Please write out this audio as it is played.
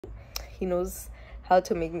he knows how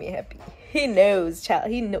to make me happy. He knows,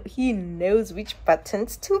 child. He knows which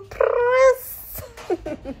buttons to press.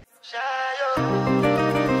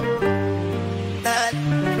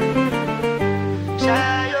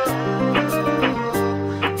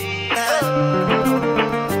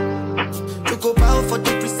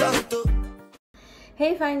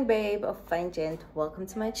 Hey fine babe or fine gent, welcome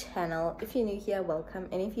to my channel. If you're new here, welcome,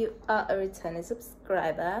 and if you are a returning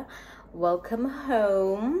subscriber, welcome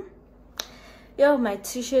home. Yo, my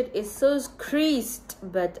t-shirt is so creased,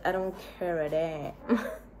 but I don't care a damn.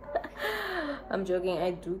 I'm joking,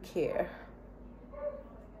 I do care,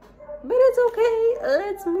 but it's okay.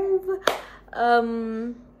 Let's move.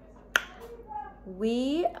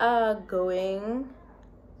 We are going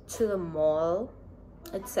to the mall.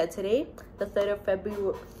 It's Saturday, the 3rd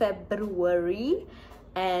of February,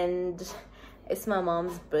 and it's my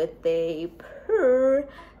mom's birthday.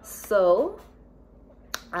 So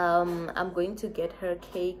I'm going to get her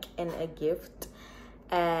cake and a gift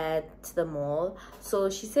at the mall. So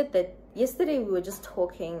she said that yesterday we were just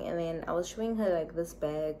talking, and then I was showing her like this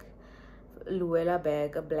bag, Luella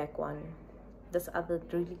bag, a black one, this other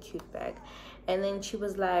really cute bag, and then she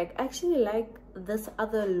was like, I actually like this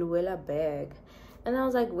other Luella bag. And I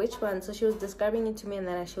was like, which one? So she was describing it to me, and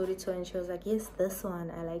then I showed it to her, and she was like, yes, this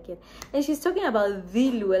one, I like it. And she's talking about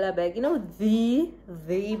the Luella bag, you know, the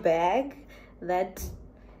bag, that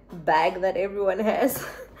bag that everyone has. And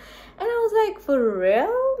I was like, for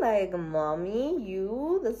real? Like, mommy,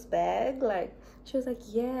 this bag? Like, she was like,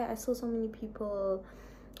 yeah, I saw so many people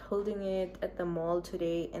holding it at the mall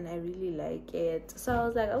today, and I really like it. So I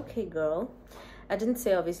was like, okay, girl. I didn't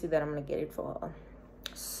say obviously that I'm gonna get it for her,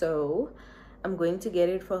 so I'm going to get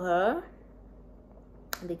it for her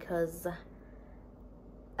because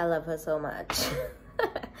I love her so much.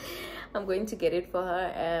 I'm going to get it for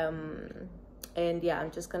her, and yeah,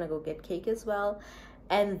 I'm just gonna go get cake as well,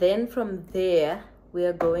 and then from there we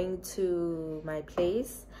are going to my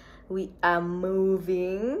place. We are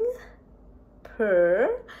moving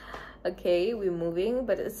okay, we're moving,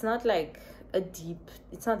 but it's not like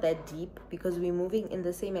it's not that deep, because we're moving in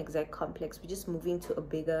the same exact complex. We're just moving to a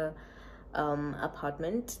bigger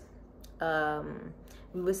apartment.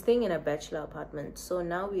 We were staying in a bachelor apartment, so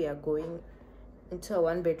now we are going into a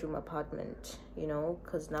 1-bedroom apartment, you know,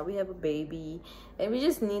 because now we have a baby and we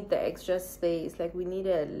just need the extra space. Like, we need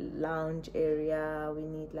a lounge area, we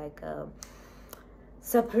need like a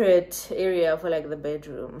separate area for like the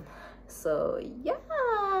bedroom. So yeah,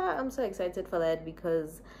 I'm so excited for that,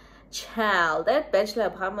 because child, that bachelor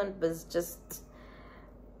apartment was just,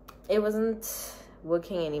 it wasn't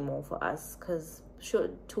working anymore for us, because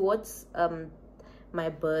towards my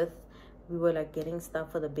birth we were like getting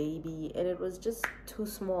stuff for the baby, and it was just too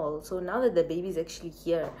small. So now that the baby's actually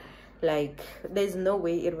here, like, there's no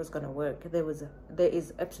way it was gonna work. There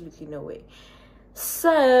is absolutely no way.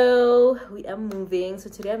 So we are moving. So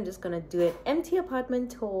today I'm just gonna do an empty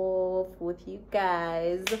apartment tour with you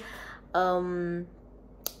guys.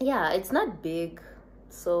 Yeah, it's not big,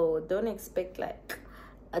 so don't expect like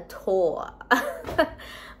a tour.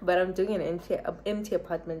 But I'm doing an empty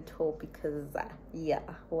apartment tour because yeah,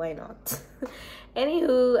 why not?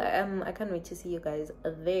 Anywho, I can't wait to see you guys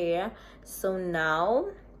there. So now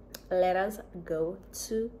let us go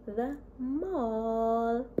to the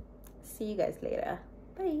mall. See you guys later.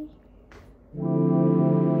 Bye.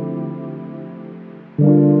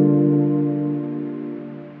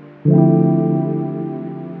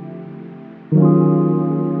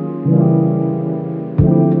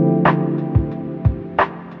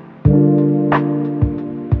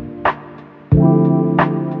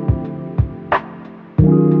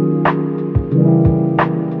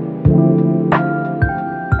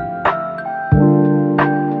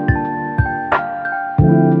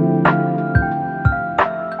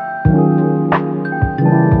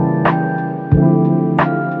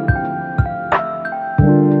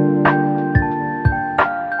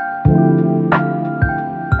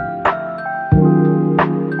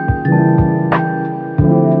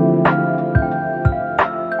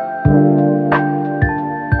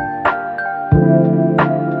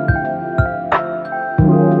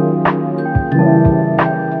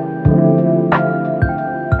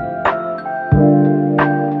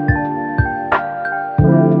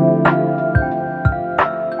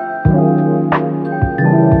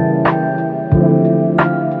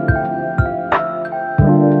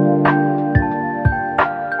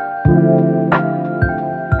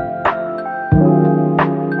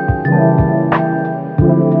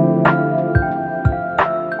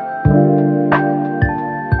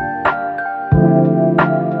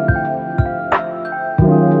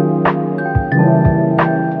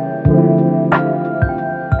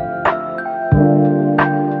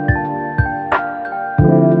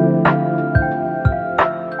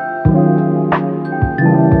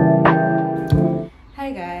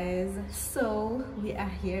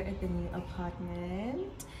 a new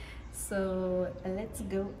apartment. So let's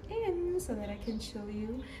go in so that I can show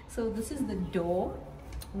you. So this is the door.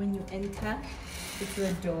 When you enter, it's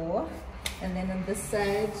the door, and then on this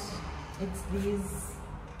side it's these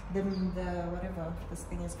the whatever this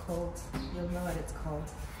thing is called, you'll know what it's called.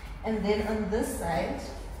 And then on this side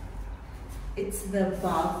it's the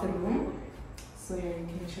bathroom. So yeah, you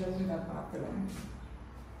can show me the bathroom.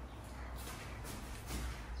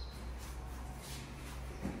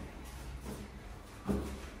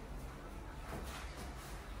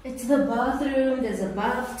 It's the bathroom, there's a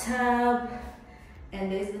bathtub,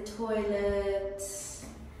 and there's the toilet.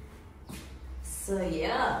 So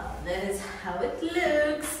yeah, that is how it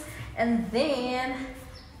looks. And then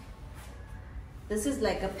this is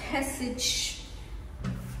like a passage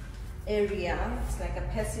area. It's like a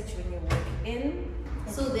passage when you walk in.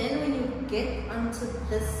 So then when you get onto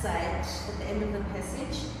this side at the end of the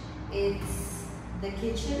passage, it's the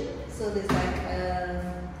kitchen. So there's like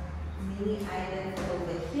a mini island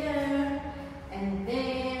over here, and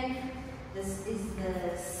then this is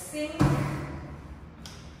the sink.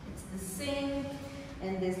 It's the sink,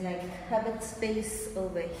 and there's like cupboard space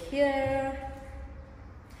over here.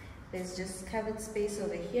 There's just cupboard space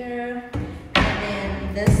over here,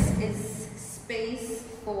 and then this is space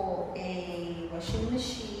for a washing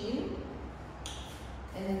machine,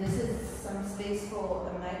 and then this is some space for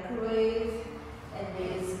a microwave, and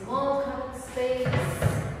there's more cupboard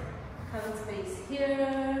space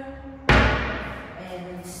here,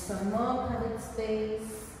 and some more cupboard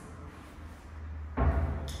space.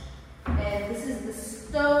 And this is the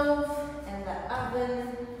stove and the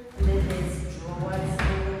oven, and then there's drawers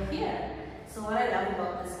over here. So what I love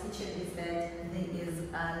about this kitchen is that there is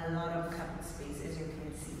a lot of cupboard space, as you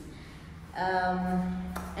can see.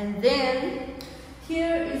 And then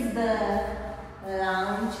here is the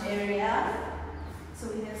lounge area. So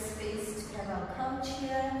we have space to have our couch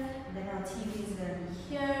here, and then our TV is going to be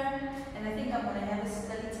here. And I think I'm going to have a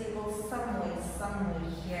study table somewhere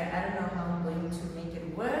here. I don't know how I'm going to make it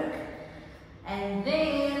work. And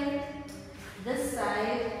then this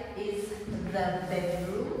side is the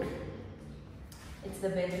bedroom. It's the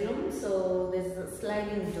bedroom, so there's a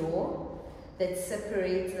sliding door that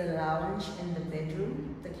separates the lounge and the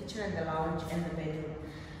bedroom, the kitchen and the lounge and the bedroom.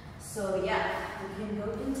 So yeah, we can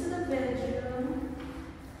go into the bedroom,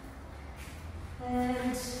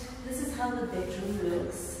 and this is how the bedroom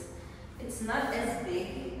looks. It's not as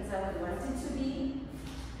big as I would want it to be,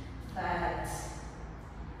 but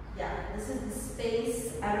yeah, this is the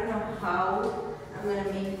space. I don't know how I'm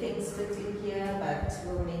gonna make things fit in here, but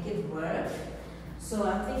we'll make it work. So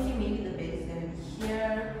I'm thinking maybe the bed is gonna be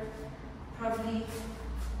here, probably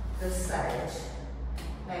this side,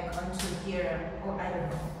 like onto here, or I don't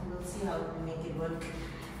know. We'll see how we make it work.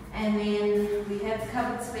 And then we have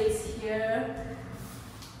cupboard space here.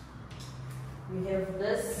 We have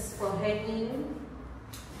this for hanging,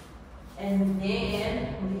 and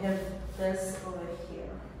then we have this over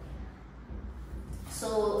here.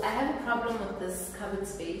 So I have a problem with this cupboard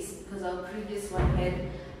space because our previous one had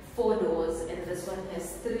 4 doors and this one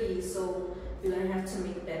has 3, so we're gonna have to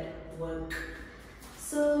make that work.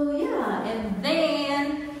 So yeah, and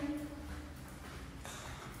then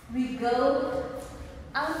we go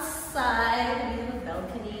outside. We have a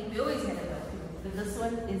balcony. We always have a balcony, but this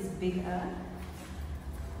one is bigger.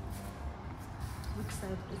 Which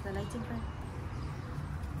side is the lighting from?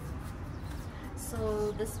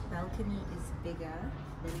 So this balcony is bigger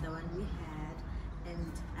than the one we had,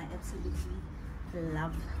 and I absolutely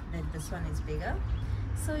love that this one is bigger.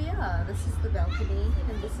 So yeah, this is the balcony,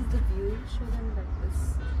 and this is the view. Show them like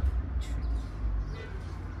this tree.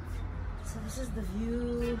 So this is the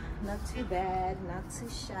view. Not too bad, not too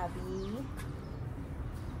shabby.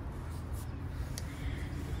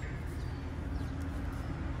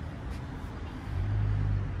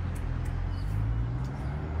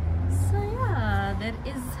 That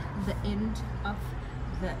is the end of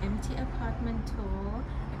the empty apartment tour.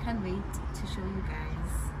 I can't wait to show you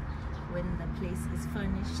guys when the place is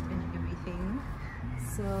furnished and everything.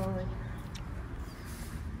 So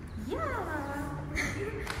yeah,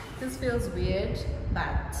 this feels weird,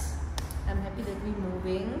 but I'm happy that we're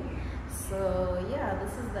moving. So yeah,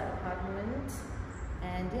 this is the apartment,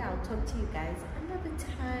 and yeah, I'll talk to you guys another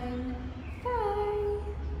time. Bye.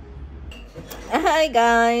 Hi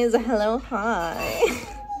guys, hello, hi.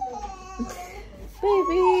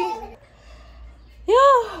 Baby.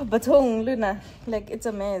 Yeah, but Luna, like it's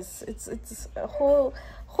a mess. It's a whole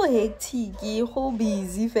hectic, whole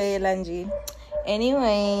busy Lanji.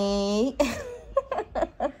 Anyway,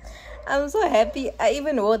 I'm so happy. I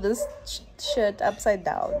even wore this shirt upside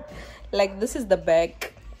down. Like this is the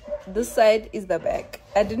back, this side is the back.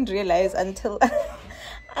 I didn't realize until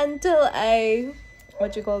until I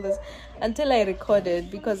until I recorded,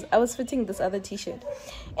 because I was fitting this other t-shirt.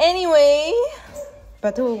 Anyway,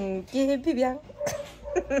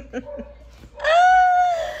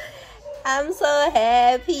 I'm so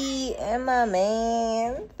happy, and my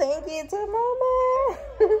man. Thank you to my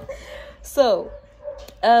man. So,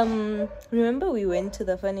 remember we went to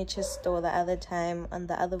the furniture store the other time on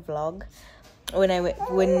the other vlog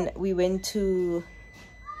when we went to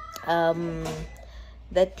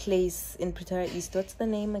that place in Pretoria East. What's the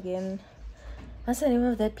name again? What's the name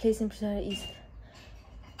of that place in Pretoria East?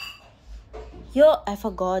 Yo, I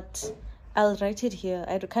forgot. I'll write it here.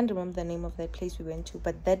 I can't remember the name of that place we went to,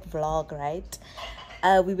 but that vlog, right?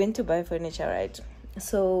 We went to buy furniture, right?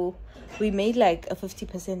 So we made like a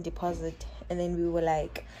 50% deposit, and then we were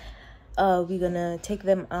like, we're gonna take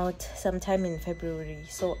them out sometime in February.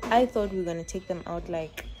 So I thought we were gonna take them out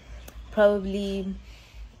like probably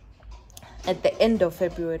at the end of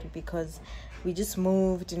February, because we just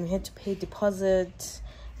moved and we had to pay deposit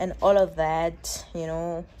and all of that, you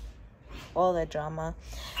know, all that drama.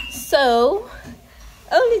 So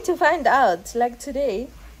only to find out, like today,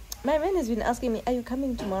 my man has been asking me, are you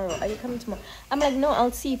coming tomorrow? Are you coming tomorrow? I'm like, no,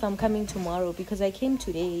 I'll see if I'm coming tomorrow, because I came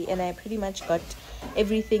today and I pretty much got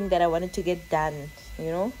everything that I wanted to get done. You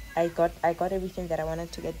know, I got everything that I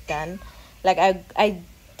wanted to get done. Like I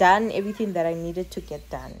done everything that I needed to get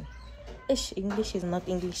done. English is not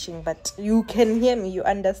Englishing, but you can hear me, you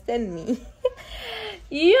understand me.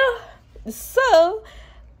 Yeah. So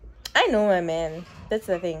I know my man. That's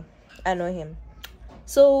the thing. I know him.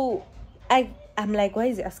 So I'm like, why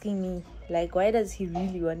is he asking me? Like, why does he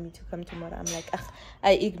really want me to come tomorrow? I'm like,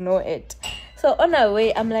 I ignore it. So on our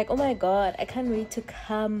way, I'm like, oh my god, I can't wait to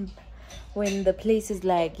come when the place is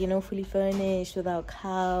like, you know, fully furnished with our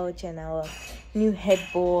couch and our new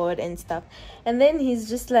headboard and stuff. And then he's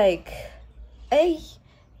just like, hey,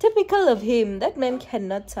 typical of him. That man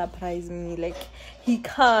cannot surprise me. Like, he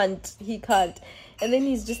can't. And then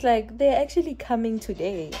he's just like, they're actually coming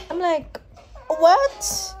today. I'm like,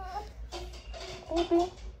 what? Baby.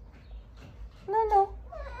 No.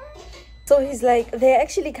 So he's like, they're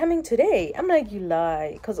actually coming today. I'm like, you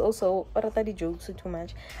lie. Because also, Oratadi jokes too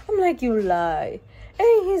much. I'm like, you lie.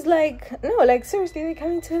 And he's like, no, like, seriously, they're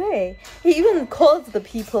coming today. He even calls the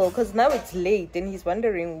people, because now it's late and he's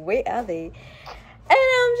wondering, where are they? And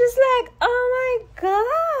I'm just like, oh my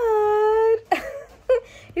god.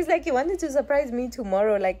 He's like, he wanted to surprise me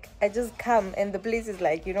tomorrow. Like, I just come and the place is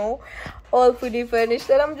like, you know, all fully furnished.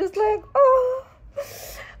 And I'm just like, oh,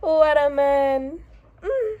 what a man.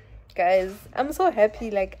 Guys, I'm so happy.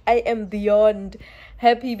 Like, I am beyond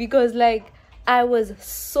happy, because like I was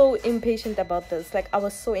so impatient about this. Like, I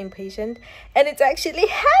was so impatient, and it's actually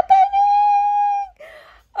happening.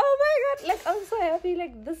 Oh my god, like, I'm so happy.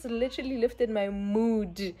 Like, this literally lifted my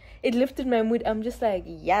mood. It lifted my mood. I'm just like,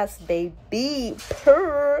 yes, baby.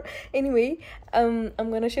 Purr. Anyway, I'm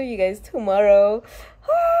gonna show you guys tomorrow.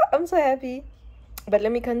 I'm so happy, but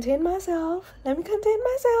let me contain myself.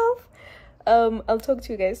 I'll talk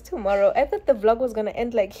to you guys tomorrow. I thought the vlog was gonna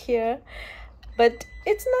end like here, but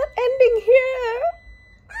it's not ending here.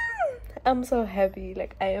 I'm so happy.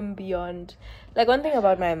 Like, I am beyond. Like, one thing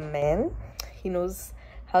about my man, he knows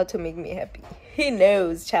how to make me happy. He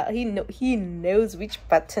knows, child. He knows which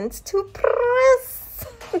buttons to press.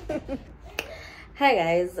 Hi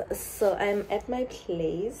guys, so I'm at my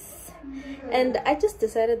place, and I just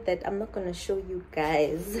decided that I'm not gonna show you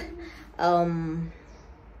guys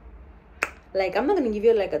like, I'm not gonna give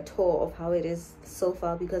you like a tour of how it is so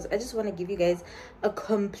far, because I just want to give you guys a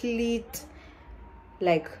complete,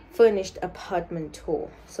 like, furnished apartment tour.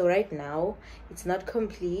 So right now it's not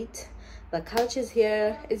complete. The couch is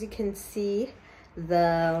here, as you can see.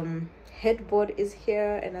 The headboard is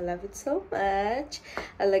here, and I love it so much.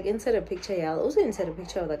 I'll like insert a picture here. I'll also insert a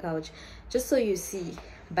picture of the couch, just so you see.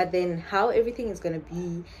 But then how everything is gonna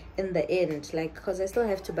be in the end, like, because I still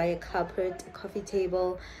have to buy a carpet, a coffee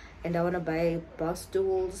table, and I want to buy bar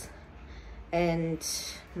stools and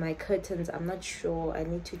my curtains. I'm not sure. I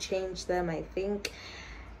need to change them, I think.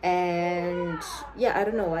 And yeah, I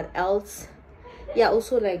don't know what else. Yeah,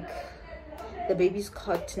 also like the baby's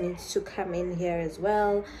cot needs to come in here as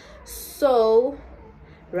well. So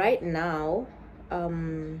right now,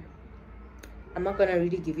 I'm not gonna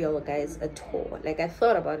really give you all guys a tour. Like, I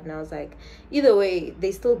thought about it and I was like, either way,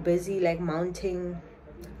 they're still busy like mounting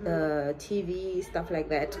the TV, stuff like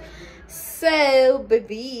that. So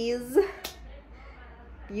babies,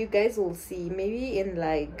 you guys will see maybe in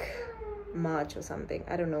like March or something.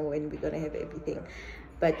 I don't know when we're gonna have everything,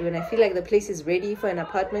 but when I feel like the place is ready for an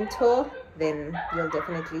apartment tour, then you're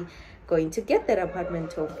definitely going to get that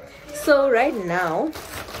apartment home. So right now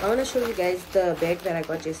I want to show you guys the bag that I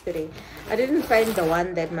got yesterday. I didn't find the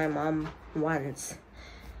one that my mom wants,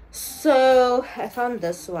 so I found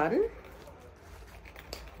this one.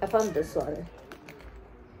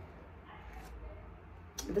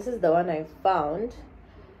 This is the one I found,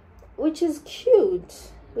 which is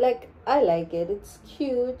cute. Like, I like it, it's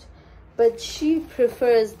cute, but she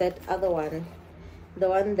prefers that other one, the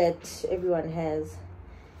one that everyone has.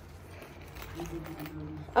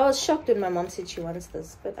 I was shocked when my mom said she wants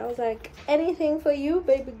this, but I was like, anything for you,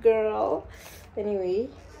 baby girl. Anyway,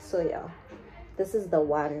 so yeah, this is the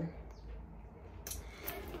one.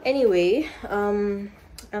 Anyway, I'm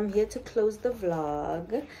here to close the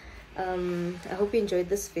vlog. I hope you enjoyed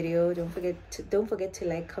this video. Don't forget to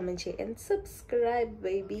like, comment, share, and subscribe,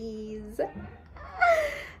 babies.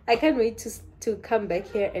 I can't wait to come back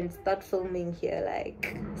here and start filming here,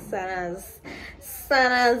 like Sana's.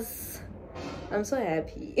 I'm so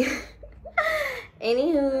happy.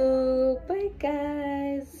 Anywho, bye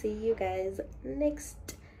guys, see you guys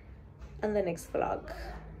on the next vlog.